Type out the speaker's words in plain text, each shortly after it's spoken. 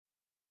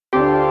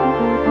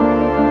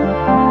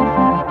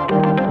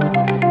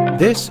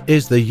This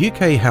is the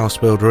UK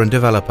housebuilder and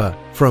developer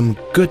from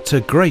Good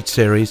to Great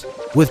series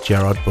with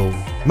Gerard,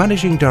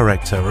 Managing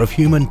Director of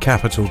Human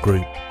Capital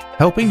Group,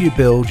 helping you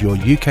build your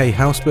UK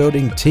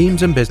housebuilding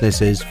teams and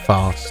businesses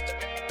fast.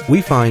 We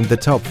find the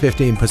top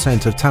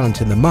 15% of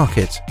talent in the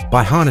market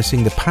by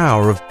harnessing the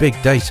power of big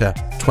data,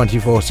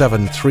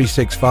 24/7,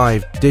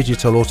 365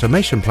 digital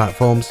automation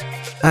platforms,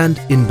 and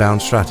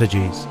inbound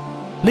strategies.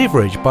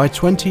 Leveraged by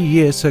 20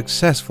 years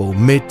successful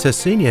mid to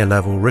senior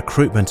level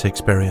recruitment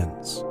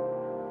experience.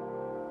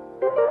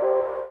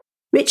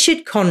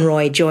 Richard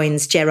Conroy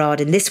joins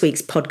Gerard in this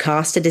week's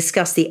podcast to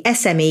discuss the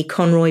SME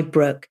Conroy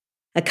Brook,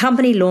 a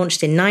company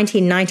launched in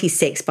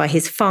 1996 by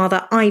his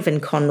father Ivan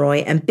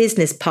Conroy and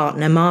business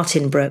partner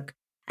Martin Brook,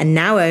 and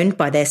now owned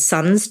by their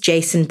sons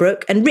Jason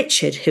Brook and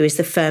Richard, who is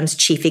the firm's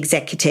chief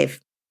executive.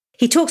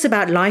 He talks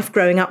about life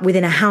growing up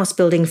within a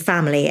house-building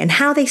family and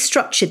how they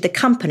structured the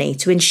company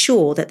to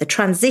ensure that the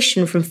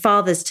transition from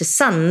fathers to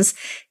sons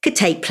could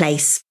take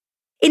place.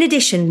 In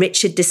addition,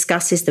 Richard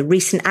discusses the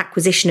recent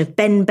acquisition of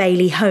Ben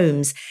Bailey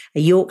Homes,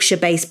 a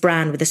Yorkshire-based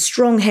brand with a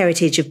strong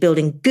heritage of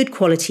building good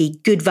quality,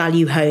 good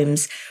value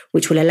homes,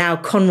 which will allow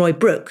Conroy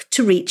Brook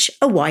to reach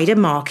a wider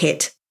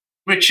market.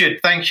 Richard,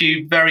 thank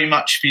you very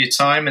much for your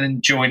time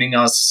and joining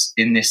us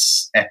in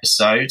this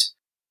episode.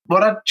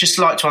 What I'd just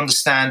like to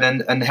understand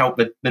and help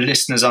the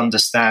listeners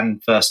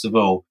understand, first of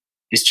all,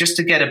 is just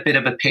to get a bit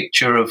of a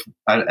picture of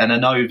and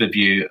an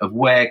overview of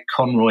where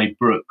Conroy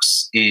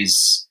Brooks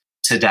is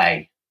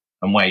today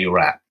and where you're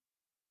at.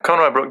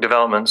 Conroy Brook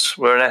Developments,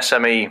 we're an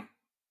SME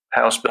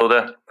house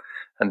builder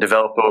and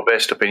developer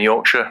based up in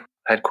Yorkshire.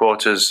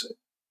 Headquarters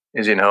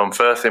is in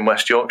Holmfirth in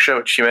West Yorkshire,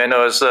 which you may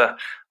know as the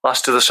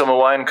last of the summer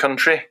wine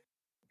country.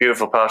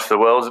 Beautiful part of the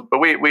world. But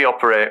we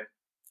operate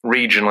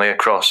regionally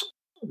across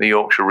the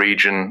Yorkshire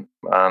region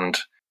and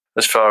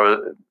as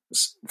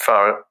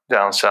far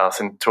down south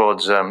and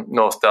towards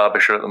North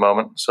Derbyshire at the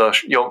moment. So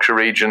Yorkshire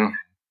region,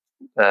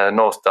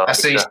 North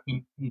Derbyshire. That's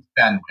East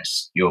and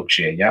West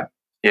Yorkshire, yeah?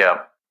 Yeah,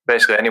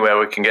 basically anywhere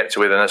we can get to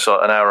within an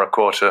hour and a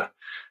quarter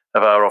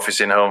of our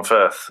office in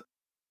Holmfirth.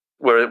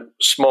 We're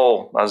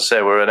small, as I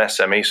say, we're an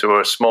SME, so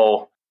we're a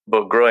small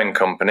but growing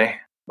company,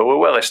 but we're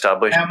well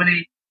established. How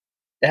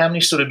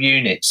many sort of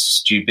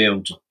units do you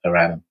build per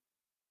annum?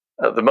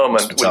 At the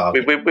moment,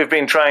 we've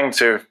been trying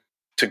to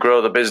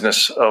grow the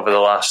business over the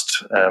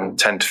last 10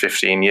 to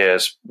 15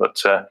 years,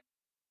 but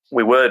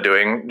we were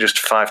doing just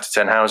 5 to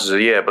 10 houses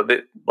a year, but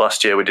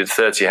last year we did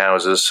 30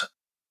 houses.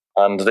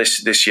 And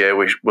this year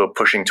we're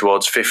pushing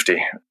towards 50,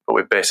 but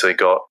we've basically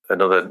got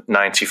another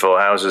 94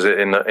 houses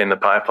in the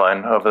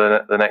pipeline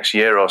over the next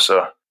year or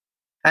so.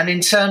 And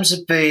in terms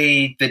of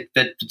the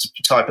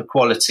type of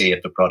quality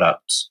of the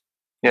products,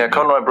 yeah,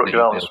 Conroy Brook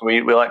Developments,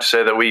 we like to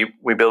say that we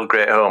build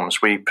great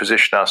homes. We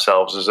position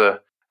ourselves as a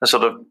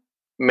sort of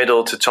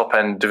middle to top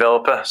end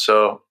developer.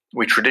 So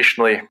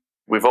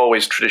we've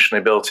always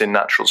traditionally built in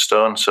natural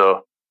stone.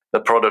 So the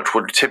product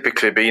would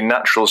typically be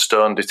natural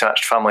stone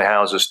detached family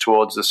houses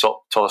towards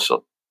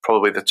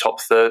probably the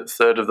top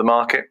third of the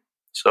market.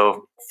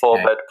 So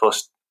 4-bed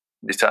plus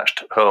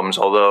detached homes,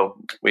 although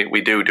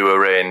we do a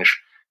range.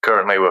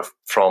 Currently we're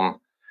from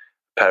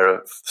a pair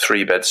of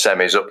 3-bed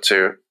semis up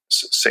to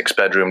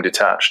 6-bedroom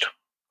detached.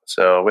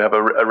 So we have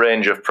a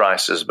range of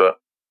prices, but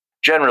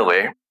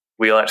generally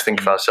we like to think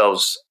of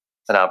ourselves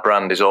and our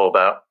brand is all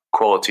about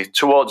quality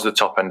towards the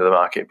top end of the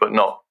market, but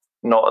not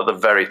at the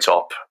very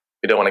top.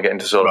 We don't want to get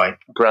into sort of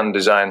grand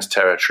designs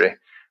territory,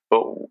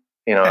 but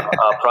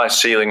our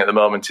price ceiling at the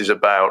moment is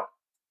about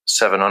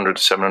 700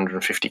 to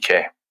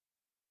 750k.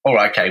 All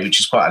right, okay,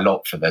 which is quite a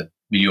lot for the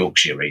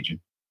Yorkshire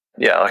region.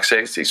 Yeah, like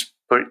I say,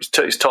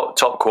 it's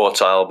top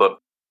quartile, but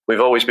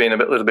we've always been a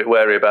little bit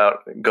wary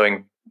about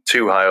going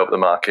too high up the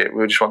market.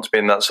 We just want to be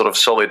in that sort of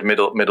solid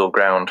middle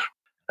ground,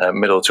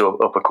 middle to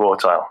upper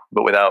quartile,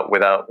 but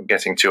without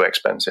getting too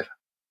expensive.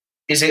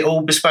 Is it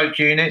all bespoke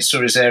units,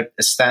 or is there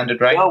a standard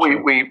range? Well,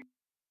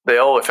 they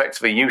all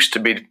effectively used to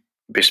be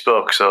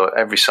bespoke, so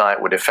every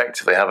site would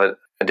effectively have a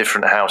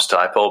different house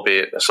type,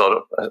 albeit a sort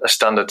of a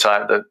standard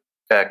type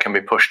that can be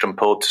pushed and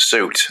pulled to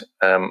suit.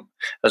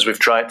 As we've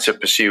tried to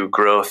pursue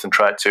growth and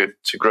tried to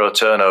grow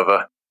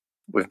turnover,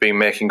 we've been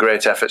making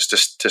great efforts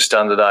to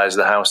standardise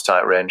the house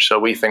type range. So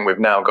we think we've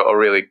now got a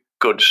really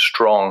good,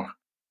 strong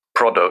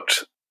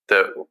product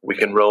that we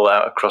can roll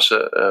out across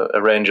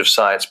a range of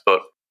sites,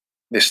 but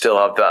they still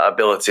have that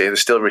ability, they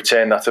still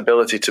retain that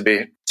ability to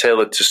be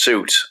tailored to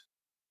suit.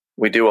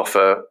 We do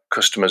offer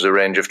customers a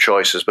range of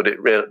choices, but it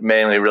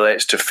mainly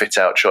relates to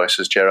fit-out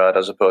choices, Gerard,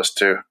 as opposed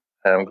to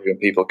giving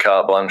people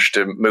carte blanche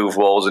to move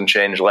walls and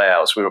change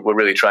layouts. We're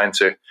really trying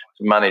to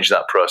manage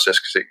that process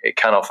because it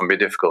can often be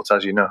difficult,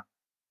 as you know.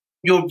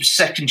 You're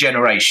second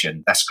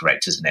generation, that's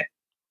correct, isn't it?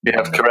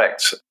 Yeah,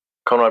 correct.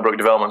 Conroy Brook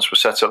Developments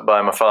was set up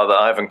by my father,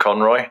 Ivan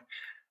Conroy,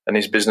 and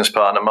his business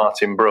partner,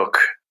 Martin Brook.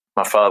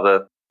 My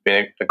father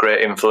being a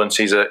great influence.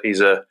 He's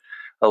a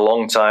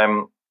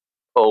long-time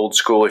old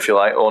school, if you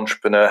like,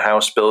 entrepreneur,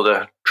 house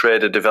builder,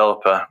 trader,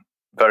 developer,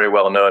 very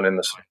well known in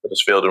the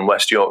Huddersfield and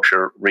West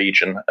Yorkshire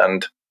region.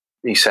 And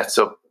he set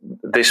up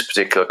this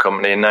particular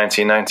company in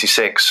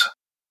 1996.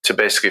 to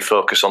basically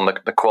focus on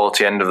the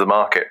quality end of the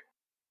market.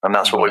 And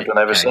that's what we've done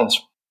ever since.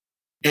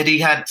 Had he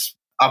had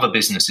other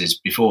businesses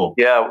before?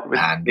 Yeah,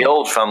 the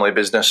old family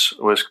business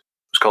was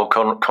called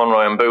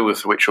Conroy and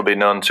Booth, which will be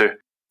known to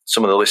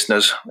some of the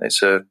listeners.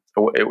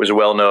 It was a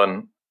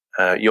well-known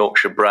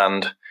Yorkshire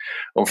brand.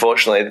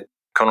 Unfortunately,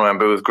 Conroy and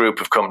Booth group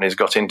of companies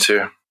got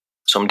into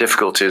some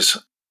difficulties.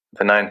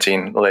 The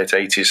late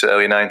 80s,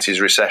 early 90s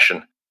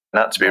recession,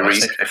 and had to be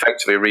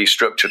effectively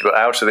restructured. But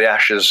out of the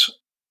ashes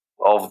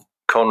of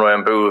Conroy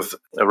and Booth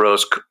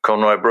arose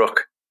Conroy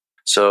Brook.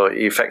 So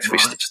he effectively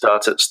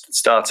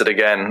started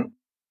again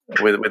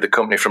with the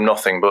company from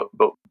nothing,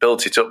 but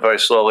built it up very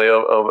slowly,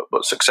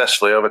 but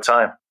successfully over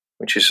time,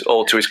 which is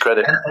all to his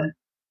credit.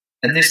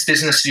 And this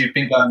business you've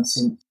been going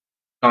since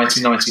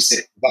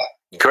 1996?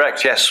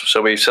 Correct, yes.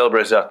 So we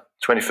celebrated our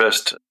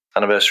 21st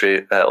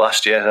anniversary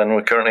last year, and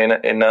we're currently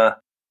in our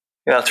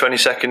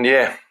 22nd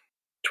year,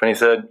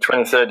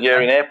 23rd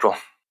year in April.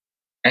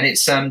 And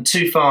it's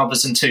two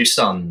fathers and two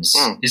sons.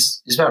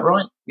 Is that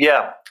right?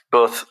 Yeah,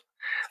 both.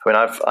 I mean,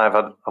 I've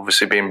had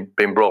obviously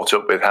been brought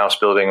up with house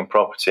building and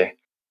property,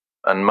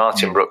 and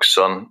Martin Brook's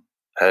son,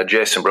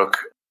 Jason Brook,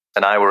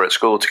 and I were at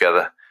school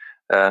together.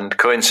 And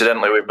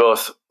coincidentally, we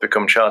both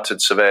become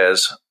chartered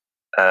surveyors,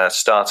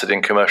 started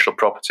in commercial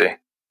property,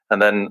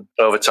 and then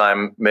over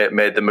time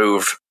made the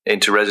move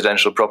into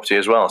residential property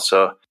as well.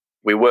 So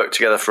we worked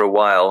together for a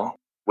while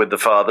with the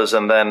fathers,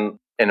 and then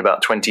in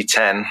about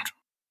 2010,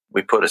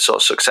 we put a sort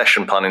of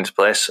succession plan into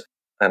place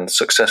and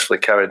successfully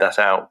carried that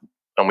out.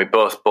 And we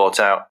both bought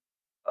out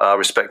our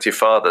respective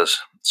fathers.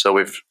 So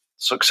we've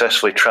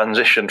successfully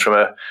transitioned from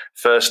a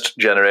first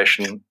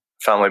generation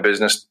family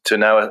business to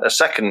now a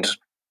second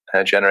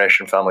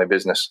generation family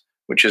business,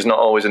 which is not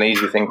always an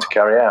easy thing to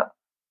carry out.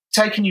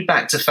 Taking you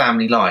back to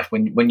family life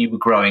when you were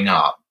growing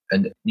up,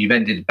 and you've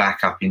ended back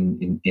up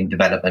in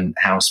development,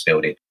 house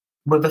building,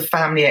 were the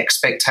family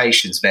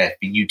expectations there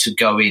for you to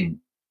go in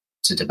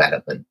to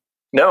development?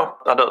 No,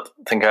 I don't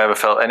think I ever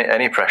felt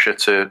any pressure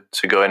to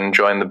go in and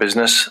join the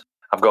business.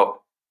 I've got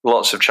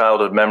lots of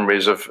childhood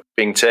memories of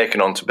being taken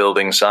onto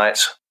building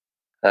sites.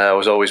 I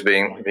was always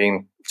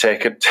being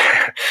taken,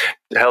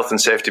 health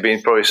and safety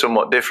being probably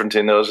somewhat different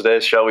in those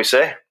days, shall we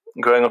say,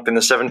 growing up in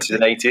the 70s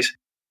and 80s.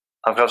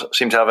 I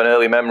seem to have an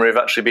early memory of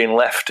actually being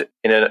left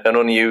in an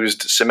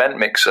unused cement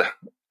mixer,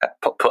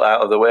 put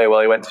out of the way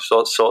while he went to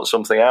sort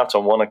something out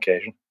on one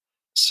occasion.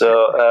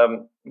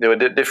 So there were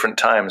different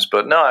times,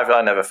 but no,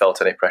 I never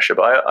felt any pressure,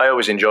 but I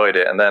always enjoyed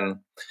it. And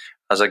then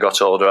as I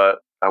got older,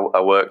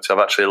 I've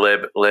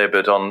actually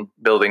laboured on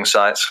building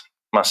sites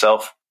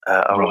myself.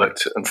 I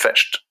worked and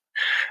fetched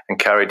and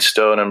carried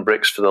stone and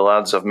bricks for the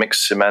lads. I've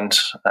mixed cement.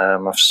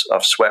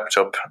 I've swept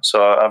up.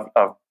 So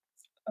I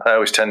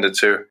always tended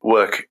to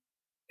work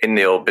in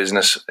the old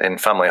business in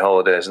family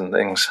holidays and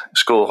things,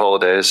 school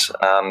holidays,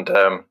 and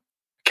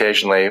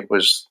occasionally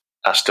was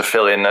asked to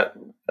fill in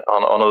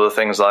on other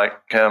things like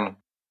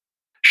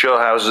show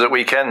houses at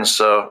weekends.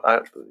 So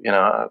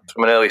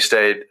from an early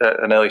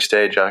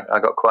stage, I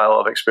got quite a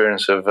lot of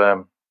experience of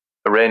a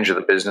range of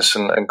the business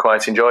and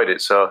quite enjoyed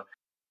it. So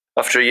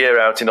after a year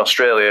out in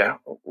Australia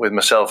with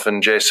myself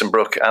and Jason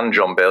Brook and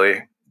John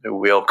Bailey, who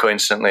we all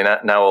coincidentally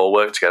now all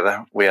work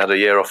together, we had a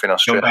year off in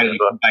Australia. John Bailey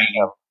from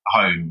Bailey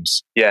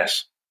Homes.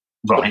 Yes.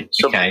 Right.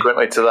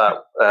 Subsequently to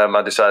that,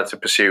 I decided to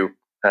pursue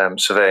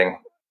surveying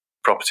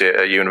property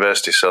at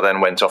university. So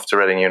then went off to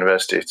Reading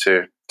University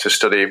to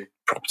study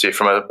property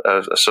from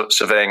a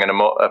surveying and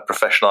a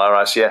professional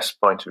RICS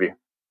point of view.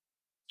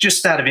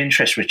 Just out of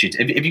interest, Richard,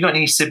 have you got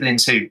any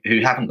siblings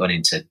who haven't gone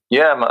into?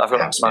 Yeah, I've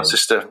got my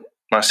sister.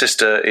 My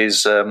sister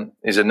is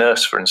a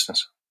nurse, for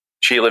instance.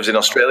 She lives in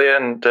Australia,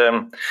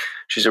 and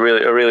she's a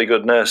really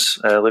good nurse.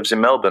 Lives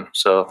in Melbourne,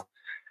 so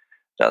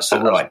that's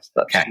right.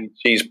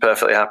 She's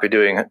perfectly happy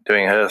doing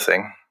her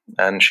thing,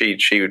 and she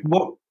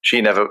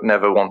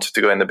never wanted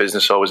to go in the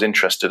business or was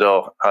interested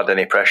or had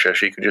any pressure.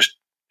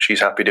 She's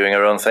happy doing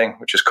her own thing,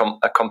 which is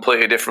a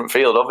completely different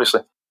field,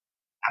 obviously.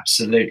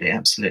 Absolutely.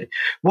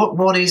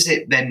 What is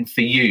it then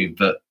for you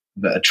that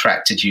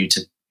attracted you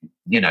to,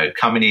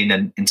 coming in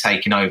and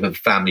taking over the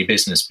family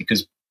business?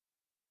 Because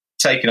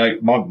taking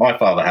over, my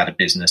father had a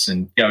business,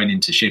 and going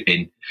into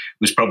shipping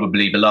was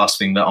probably the last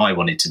thing that I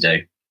wanted to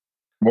do.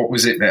 What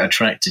was it that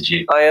attracted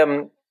you?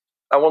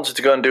 I wanted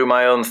to go and do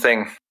my own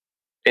thing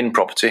in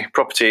property.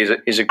 Property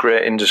is a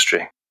great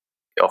industry.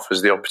 It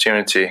offers the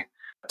opportunity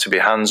to be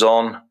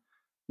hands-on.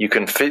 You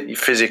can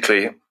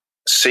physically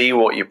see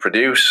what you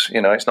produce.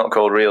 It's not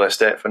called real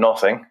estate for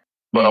nothing.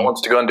 But I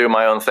wanted to go and do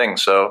my own thing,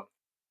 so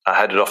I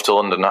headed off to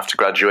London after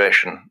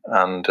graduation,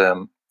 and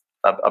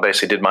I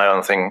basically did my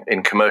own thing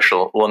in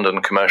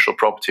London commercial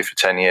property for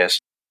 10 years.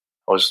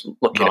 I was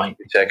lucky enough to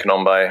be taken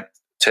on by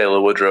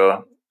Taylor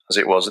Woodrow, as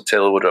it was at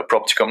Taylor Woodrow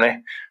Property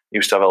Company.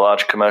 Used to have a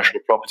large commercial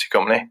property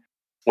company.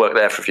 Worked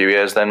there for a few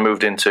years, then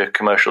moved into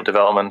commercial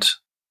development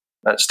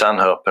at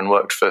Stanhope and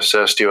worked for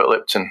Sir Stuart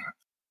Lipton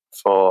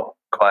for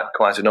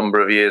quite a number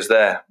of years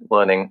there,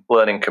 learning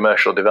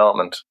commercial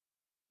development.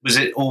 Was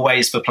it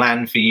always the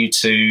plan for you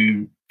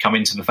to come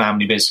into the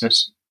family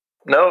business?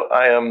 No,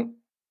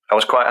 I I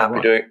was quite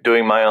happy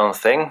doing my own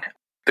thing.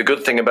 The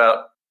good thing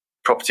about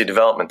property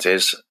development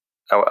is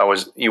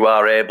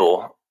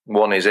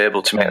one is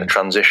able to make the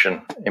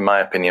transition, in my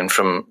opinion,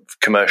 from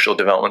commercial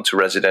development to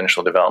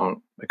residential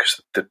development,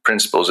 because the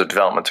principles of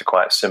development are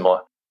quite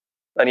similar.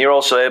 And you're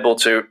also able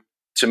to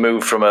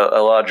move from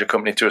a larger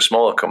company to a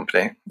smaller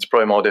company. It's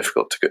probably more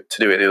difficult to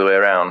do it the other way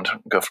around,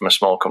 go from a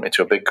small company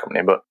to a big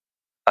company. But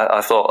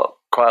I thought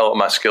quite a lot of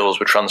my skills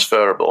were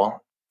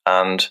transferable,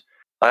 and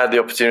I had the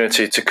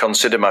opportunity to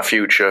consider my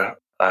future.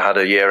 I had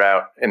a year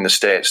out in the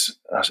States.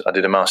 I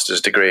did a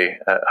master's degree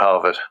at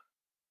Harvard.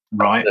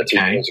 Right,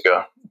 13 years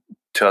ago,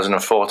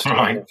 2004 to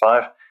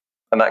 2005.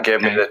 And that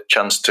gave me the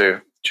chance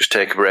to just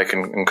take a break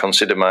and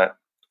consider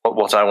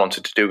what I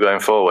wanted to do going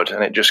forward.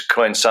 And it just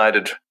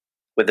coincided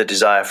with the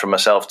desire for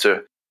myself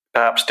to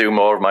perhaps do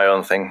more of my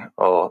own thing,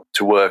 or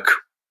to work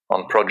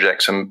on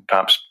projects and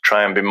perhaps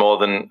try and be more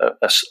than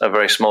a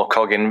very small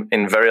cog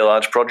in very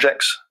large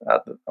projects. I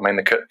mean,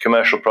 the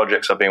commercial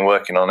projects I've been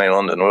working on in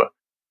London were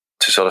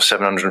to sort of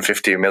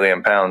 £750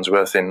 million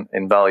worth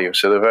in value.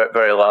 So they're very,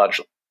 very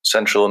large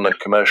central London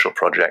commercial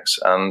projects.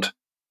 And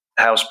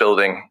house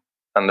building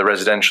and the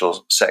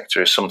residential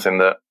sector is something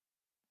that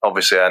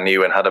obviously I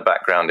knew and had a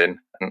background in.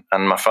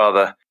 And my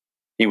father,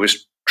 he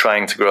was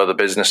trying to grow the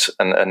business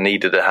and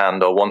needed a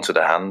hand, or wanted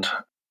a hand.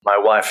 My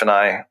wife and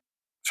I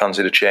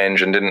fancied a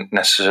change and didn't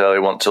necessarily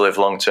want to live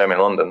long term in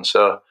London.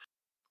 So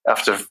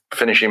after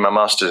finishing my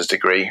master's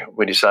degree,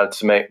 we decided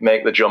to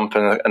make the jump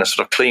and a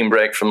sort of clean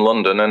break from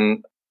London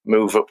and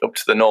move up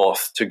to the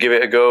north to give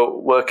it a go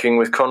working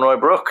with Conroy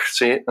Brook,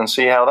 see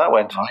how that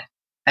went. Right.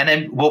 And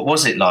then what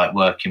was it like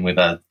working with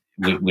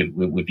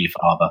your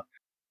father?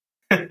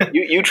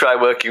 you try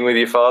working with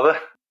your father,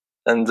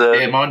 and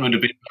mine would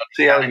have been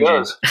see how it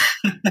goes.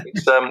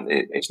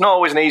 It's not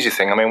always an easy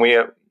thing. I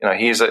mean,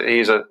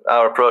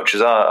 our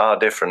approaches are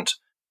different.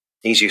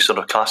 He's your sort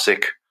of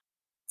classic,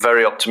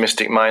 very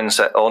optimistic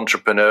mindset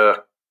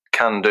entrepreneur,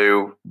 can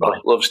do,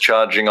 loves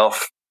charging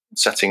off,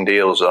 setting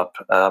deals up.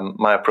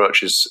 My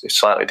approach is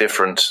slightly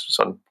different,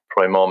 so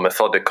probably more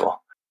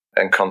methodical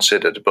and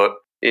considered. But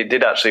it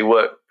did actually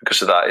work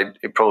because of that.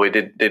 It probably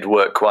did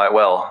work quite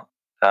well,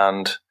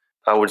 and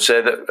I would say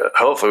that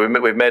hopefully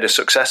we've made a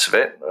success of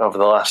it over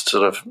the last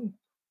sort of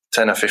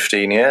 10 or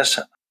 15 years,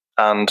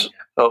 and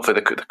hopefully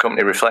the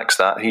company reflects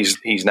that.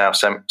 He's now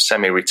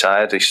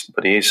semi-retired,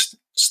 but he is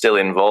still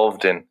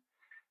involved in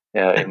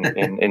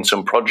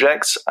some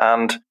projects,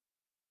 and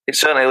it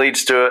certainly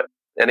leads to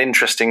an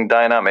interesting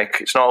dynamic.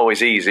 It's not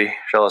always easy,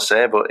 shall I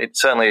say, but it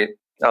certainly,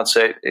 I'd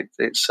say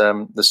it's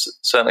there's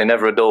certainly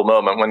never a dull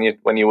moment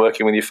when you're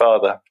working with your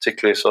father,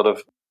 particularly sort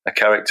of a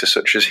character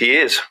such as he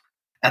is.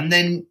 And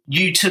then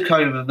you took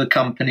over the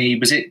company,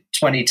 was it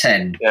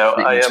 2010 that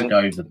you took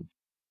over?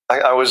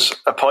 I was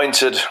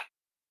appointed,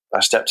 I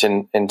stepped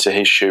into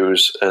his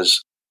shoes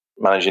as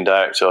managing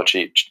director or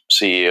chief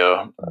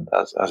CEO,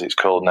 as it's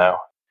called now,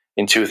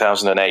 in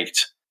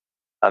 2008.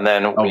 And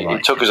then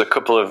it took us a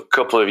couple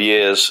of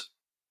years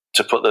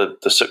to put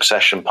the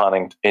succession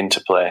planning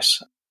into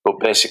place. But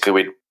basically,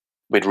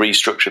 we'd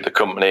restructured the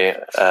company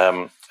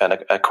and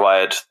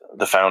acquired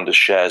the founders'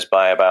 shares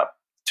by about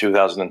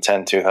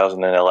 2010,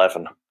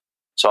 2011.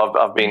 So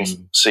I've been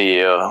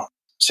CEO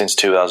since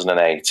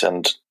 2008,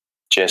 and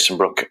Jason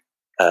Brook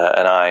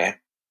and I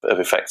have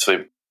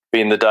effectively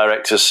been the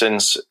directors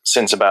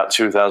since about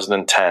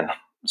 2010.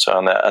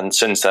 So and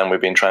since then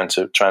we've been trying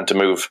to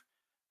move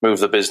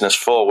the business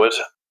forward.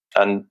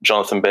 And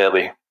Jonathan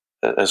Bailey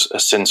has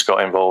since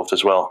got involved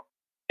as well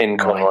in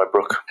Conroy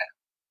Brook.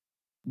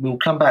 We'll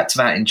come back to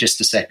that in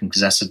just a second,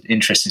 because that's an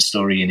interesting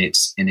story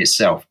in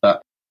itself.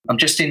 But I'm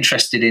just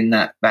interested in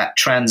that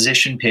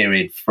transition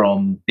period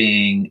from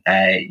being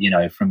a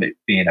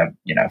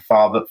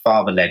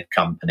father-led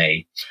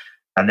company,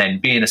 and then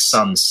being a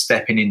son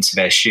stepping into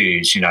their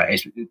shoes.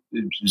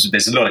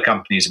 There's a lot of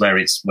companies where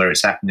it's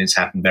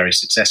happened very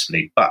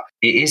successfully, but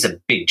it is a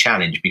big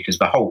challenge because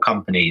the whole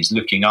company is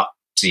looking up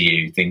to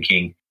you,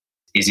 thinking,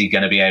 is he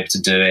going to be able to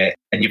do it?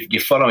 And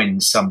you're following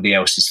somebody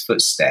else's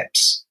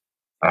footsteps.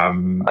 I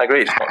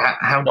agree. It's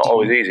not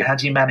always easy. How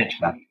do you manage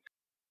that?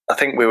 I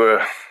think we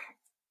were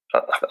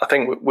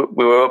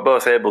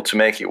both able to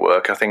make it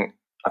work. I think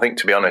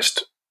to be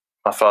honest,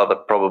 my father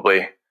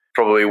probably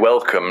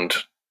welcomed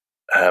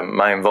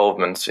my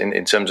involvement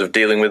in terms of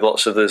dealing with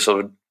lots of the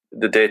sort of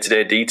the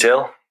day-to-day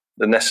detail,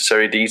 the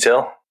necessary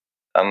detail,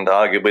 and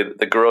arguably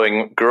the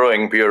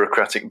growing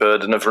bureaucratic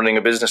burden of running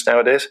a business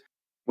nowadays.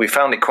 We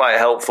found it quite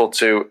helpful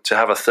to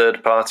have a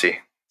third party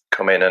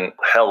come in and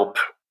help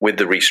with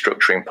the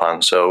restructuring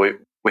plan. So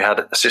we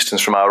had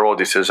assistance from our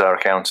auditors, our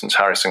accountants,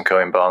 Harrison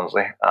Cohen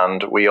Barnsley,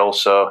 and we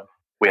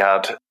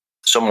had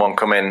someone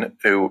come in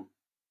who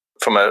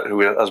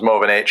has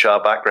more of an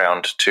HR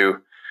background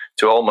to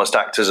almost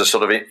act as a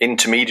sort of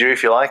intermediary,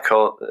 if you like,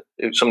 or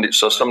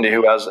somebody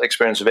who has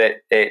experience of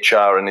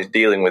HR and is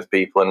dealing with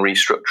people and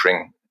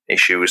restructuring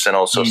issues and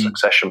also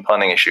succession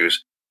planning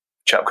issues.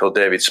 A chap called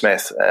David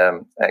Smith,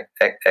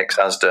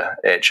 ex-ASDA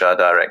HR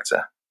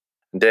director.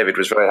 And David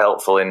was very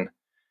helpful in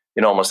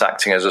almost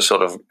acting as a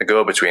sort of a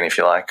go-between, if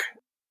you like,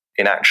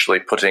 in actually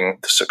putting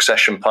the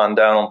succession plan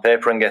down on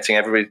paper and getting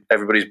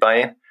everybody's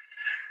buy-in.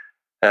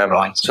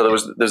 Right. So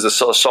there's the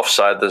sort of soft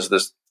side. There's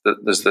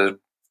the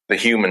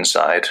human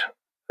side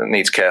that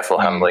needs careful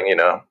handling.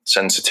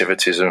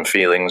 Sensitivities and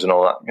feelings and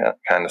all that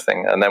kind of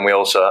thing. And then we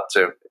also had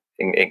to,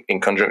 in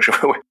conjunction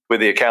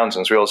with the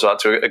accountants, we also had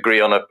to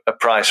agree on a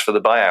price for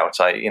the buyout.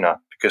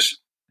 Because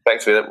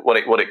effectively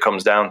what it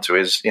comes down to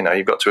is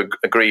you've got to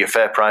agree a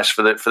fair price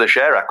for the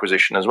share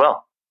acquisition as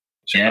well.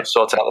 So you've got to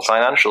sort out the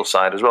financial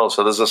side as well.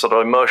 So there's a sort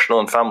of emotional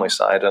and family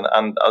side,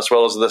 and as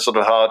well as the sort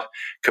of hard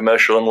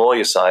commercial and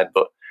lawyer side.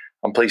 But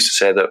I'm pleased to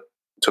say that it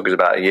took us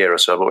about a year or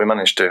so, but we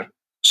managed to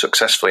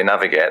successfully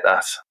navigate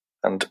that,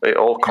 and it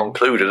all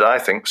concluded, I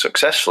think,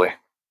 successfully.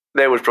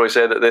 They would probably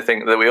say that they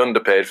think that we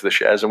underpaid for the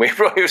shares, and we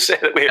probably would say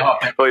that we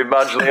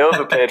marginally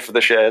overpaid for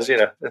the shares,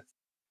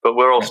 But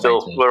we're all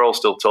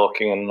still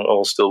talking and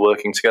all still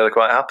working together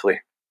quite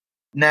happily.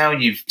 Now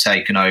you've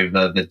taken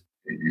over.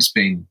 It's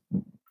been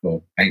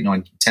 8,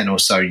 9, 10 or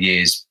so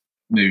years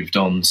moved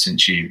on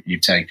since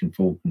you've taken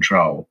full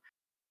control.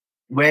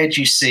 Where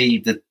do you see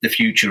the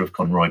future of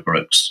Conroy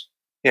Brooks?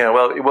 Yeah,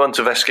 well, it won't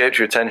have escaped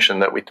your attention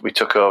that we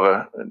took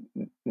over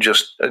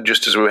just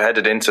as we were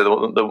headed into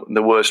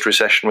the worst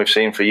recession we've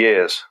seen for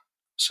years.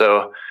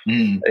 So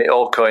it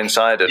all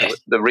coincided. Yes.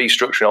 The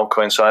restructuring all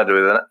coincided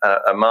with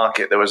a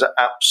market that was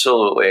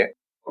absolutely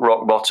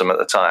rock bottom at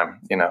the time.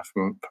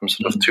 From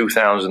sort of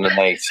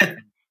 2008,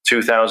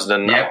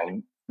 2009,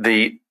 yep.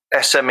 The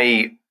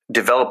SME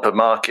developer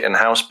market and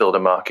house builder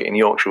market in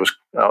Yorkshire was,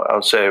 I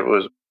would say, it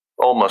was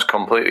almost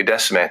completely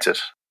decimated,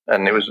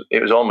 and it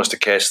was almost a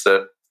case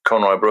that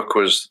Conroy Brook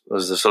was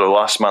the sort of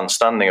last man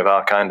standing of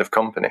our kind of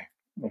company,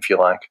 if you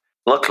like.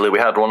 Luckily, we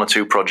had 1 or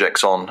 2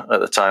 projects on at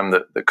the time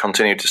that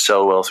continued to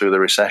sell well through the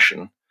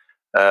recession,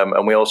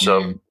 and we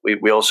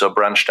also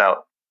branched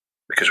out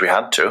because we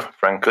had to.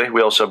 Frankly,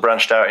 we also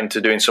branched out into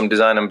doing some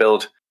design and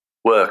build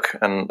work,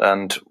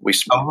 and we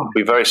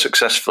very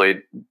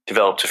successfully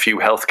developed a few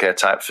healthcare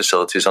type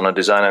facilities on a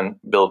design and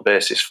build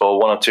basis for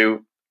 1 or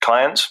 2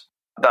 clients.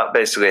 That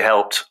basically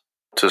helped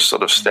to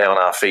sort of stay on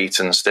our feet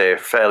and stay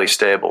fairly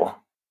stable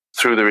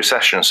through the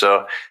recession.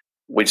 So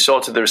we'd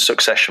sorted the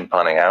succession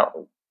planning out.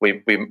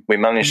 We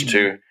managed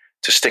to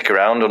stick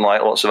around,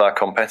 unlike lots of our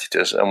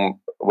competitors, and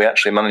we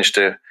actually managed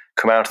to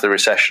come out of the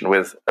recession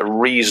with a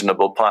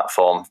reasonable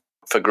platform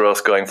for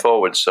growth going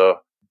forward. So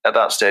at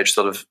that stage,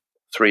 sort of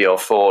 3 or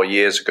 4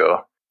 years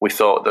ago, we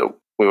thought that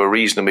we were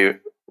reasonably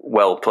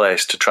well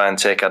placed to try and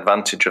take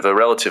advantage of a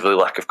relatively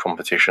lack of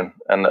competition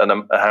and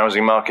a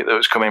housing market that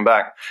was coming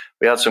back.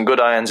 We had some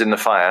good irons in the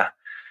fire,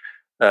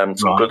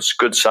 some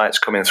good sites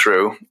coming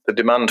through. The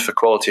demand for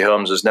quality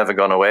homes has never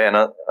gone away,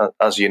 and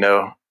as you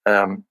know,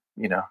 there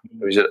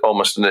was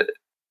almost a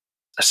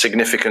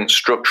significant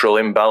structural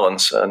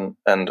imbalance and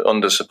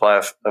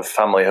undersupply of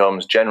family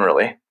homes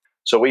generally.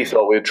 So we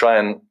thought we'd try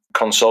and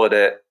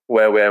consolidate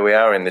where we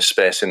are in this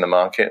space in the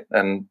market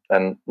and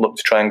look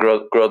to try and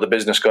grow the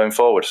business going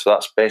forward. So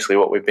that's basically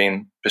what we've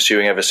been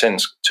pursuing ever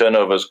since.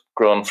 Turnover's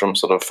grown from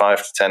sort of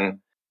 5 to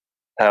 10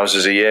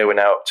 houses a year. We're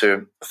now up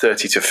to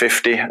 30 to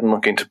 50 and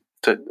looking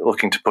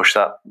to push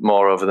that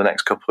more over the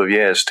next couple of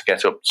years to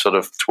get up sort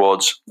of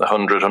towards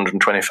 100,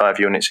 125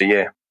 units a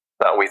year.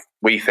 That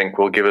we think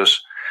will give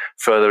us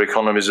further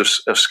economies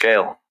of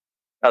scale.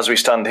 As we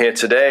stand here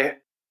today,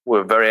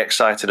 we're very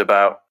excited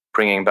about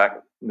bringing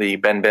back the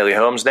Ben Bailey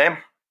Homes name.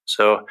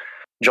 So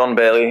John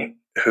Bailey,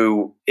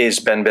 who is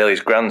Ben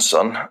Bailey's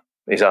grandson,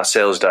 is our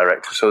sales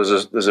director. So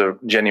there's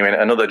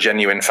another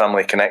genuine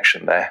family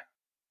connection there.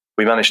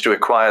 We managed to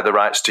acquire the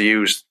rights to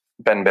use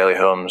Ben Bailey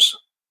Homes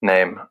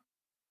name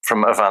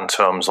from Avant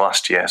Homes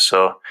last year.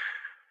 So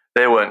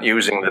they weren't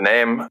using the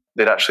name.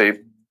 They'd actually,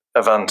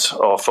 Avant,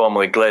 or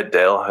formerly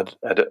Gladedale,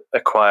 had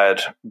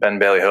acquired Ben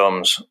Bailey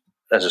Homes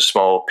as a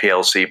small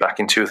PLC back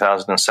in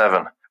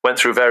 2007. Went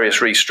through various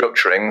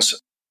restructurings.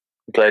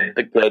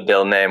 The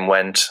Gladedale name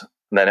went,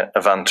 and then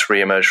Avant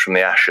re-emerged from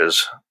the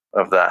ashes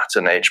of that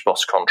and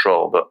HBOS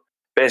Control. But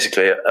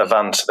basically,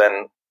 Avant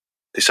then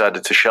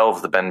decided to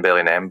shelve the Ben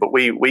Bailey name. But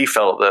we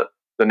felt that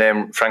the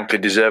name, frankly,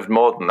 deserved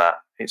more than that.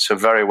 It's a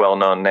very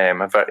well-known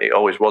name. It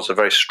always was a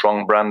very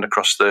strong brand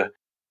across the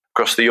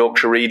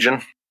Yorkshire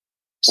region.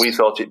 We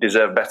thought it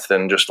deserved better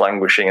than just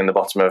languishing in the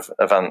bottom of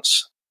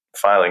Avant's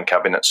filing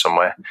cabinet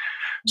somewhere.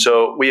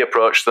 So we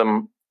approached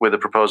them with a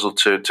proposal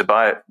to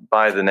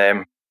buy the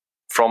name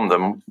from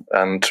them,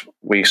 and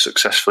we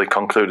successfully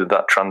concluded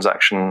that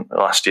transaction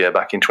last year,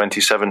 back in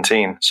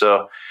 2017.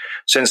 So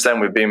since then,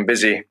 we've been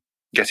busy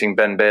getting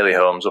Ben Bailey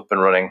Homes up and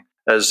running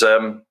as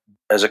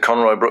a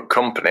Conroy Brook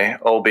company,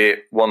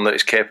 albeit one that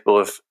is capable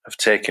of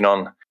taking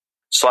on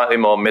slightly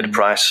more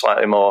mid-price,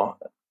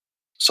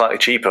 slightly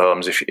cheaper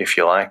homes, if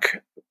you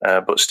like,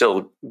 but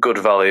still good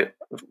value,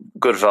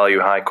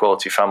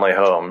 high-quality family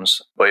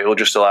homes. But it will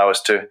just allow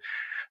us to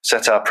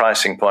set our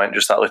pricing point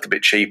just that little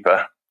bit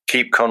cheaper,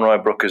 keep Conroy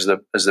Brook as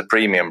the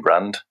premium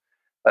brand,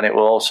 and it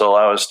will also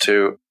allow us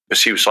to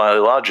pursue slightly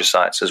larger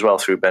sites as well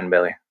through Ben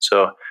Bailey.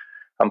 So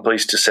I'm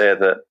pleased to say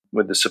that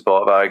with the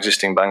support of our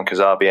existing bankers,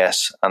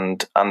 RBS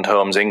and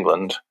Homes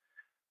England,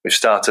 We've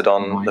started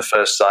on the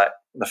first site,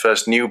 the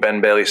first new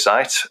Ben Bailey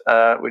site,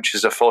 which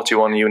is a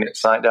 41-unit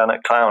site down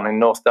at Clown in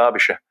North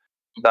Derbyshire.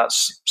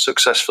 That's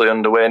successfully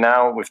underway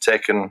now.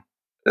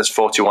 There's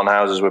 41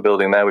 houses we're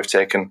building there. We've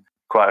taken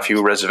quite a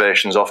few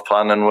reservations off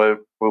plan, and we're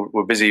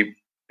busy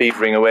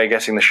beavering away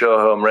getting the show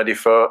home ready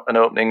for an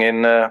opening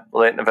in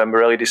late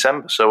November, early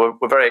December. So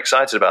we're very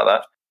excited about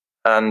that.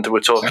 And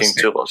we're talking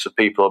to lots of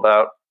people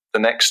about the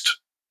next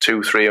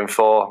 2, 3 and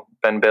 4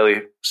 Ben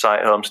Bailey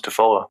site homes to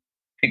follow.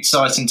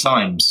 Exciting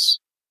times.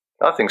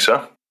 I think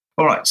so.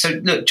 All right. So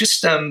look,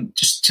 just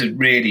to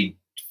really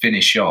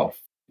finish off,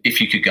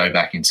 if you could go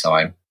back in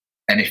time,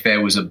 and if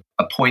there was a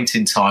point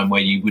in time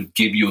where you would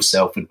give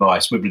yourself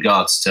advice with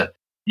regards to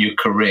your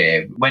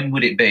career, when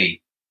would it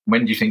be?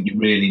 When do you think you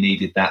really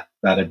needed that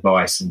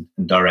advice and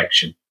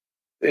direction?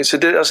 That's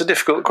a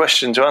difficult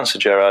question to answer,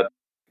 Gerard.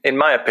 In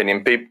my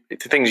opinion,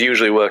 things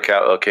usually work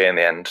out okay in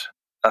the end.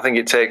 I think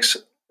it takes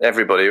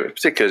everybody,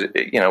 particularly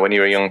when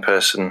you're a young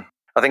person,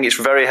 I think it's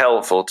very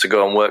helpful to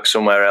go and work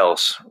somewhere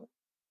else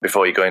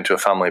before you go into a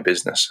family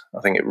business.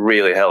 I think it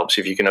really helps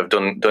if you can have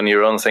done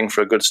your own thing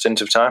for a good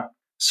stint of time.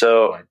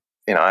 So,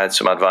 I had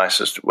some advice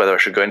as to whether I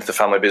should go into the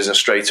family business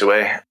straight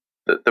away.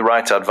 The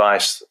right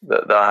advice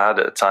that I had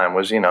at the time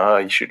was,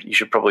 you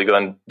should probably go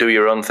and do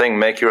your own thing,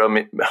 make your own.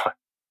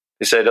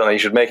 They say, don't they? You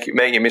should make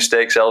your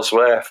mistakes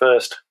elsewhere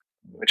first,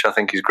 which I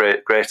think is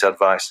great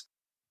advice.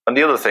 And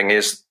the other thing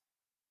is,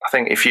 I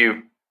think if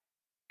you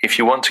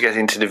want to get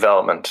into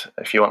development,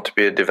 if you want to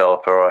be a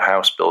developer or a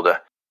house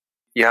builder,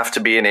 you have to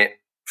be in it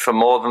for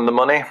more than the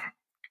money.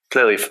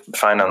 Clearly,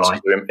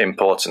 finances are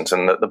important,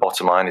 and the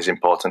bottom line is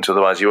important.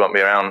 Otherwise, you won't be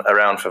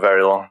around for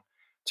very long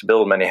to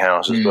build many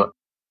houses. But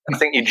I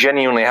think you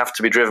genuinely have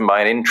to be driven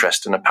by an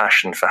interest and a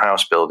passion for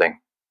house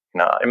building.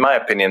 In my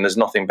opinion, there's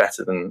nothing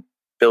better than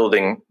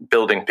building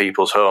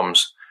people's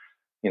homes.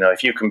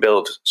 If you can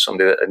build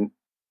somebody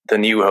the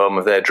new home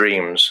of their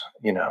dreams,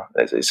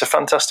 it's a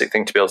fantastic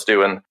thing to be able to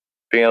do, and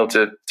being able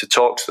to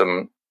talk to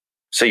them,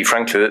 see,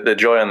 frankly, the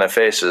joy on their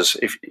faces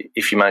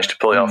if you manage to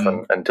pull it off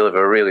and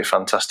deliver a really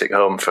fantastic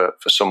home for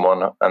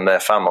someone and their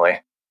family.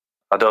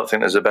 I don't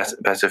think there's a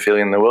better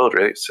feeling in the world,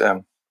 really.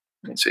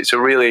 It's a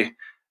really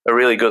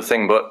good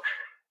thing, but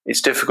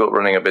it's difficult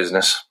running a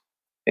business.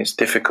 It's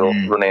difficult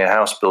running a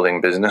house building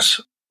business.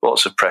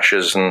 Lots of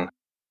pressures and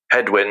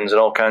headwinds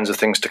and all kinds of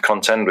things to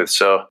contend with.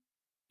 So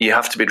you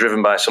have to be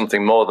driven by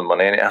something more than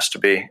money, and it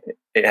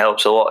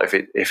helps a lot if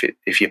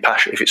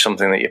it's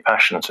something that you're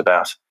passionate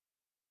about,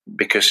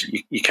 because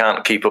you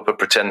can't keep up a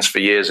pretense for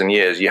years and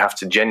years. You have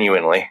to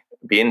genuinely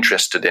be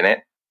interested in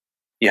it.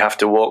 You have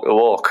to walk the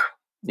walk.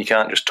 You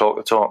can't just talk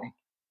the talk.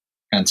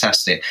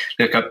 Fantastic.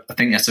 Look, I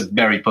think that's a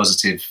very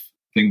positive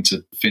thing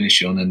to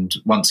finish on. And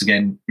once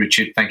again,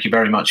 Richard, thank you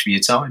very much for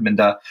your time,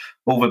 and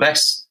all the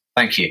best.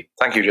 Thank you.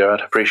 Thank you, Gerard.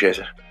 Appreciate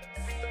it.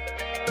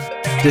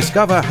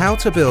 Discover how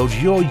to build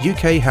your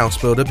UK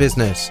housebuilder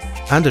business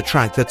and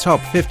attract the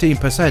top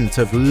 15%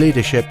 of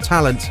leadership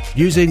talent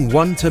using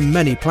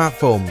one-to-many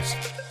platforms,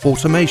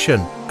 automation,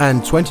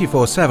 and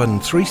 24/7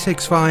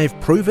 365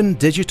 proven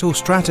digital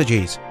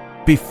strategies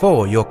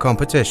before your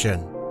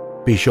competition.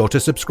 Be sure to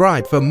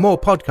subscribe for more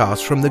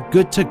podcasts from the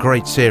Good to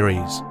Great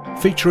series,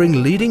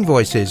 featuring leading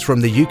voices from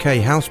the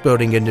UK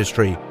housebuilding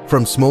industry,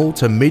 from small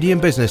to medium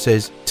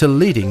businesses to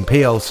leading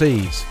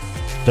PLCs.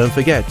 Don't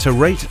forget to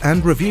rate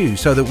and review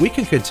so that we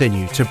can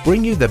continue to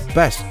bring you the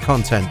best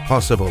content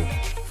possible.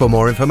 For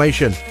more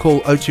information,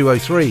 call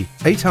 0203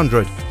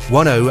 800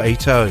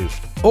 1080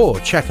 or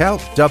check out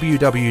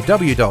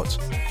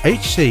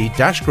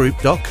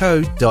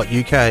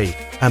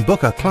www.hc-group.co.uk and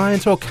book a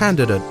client or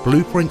candidate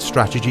blueprint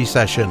strategy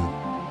session.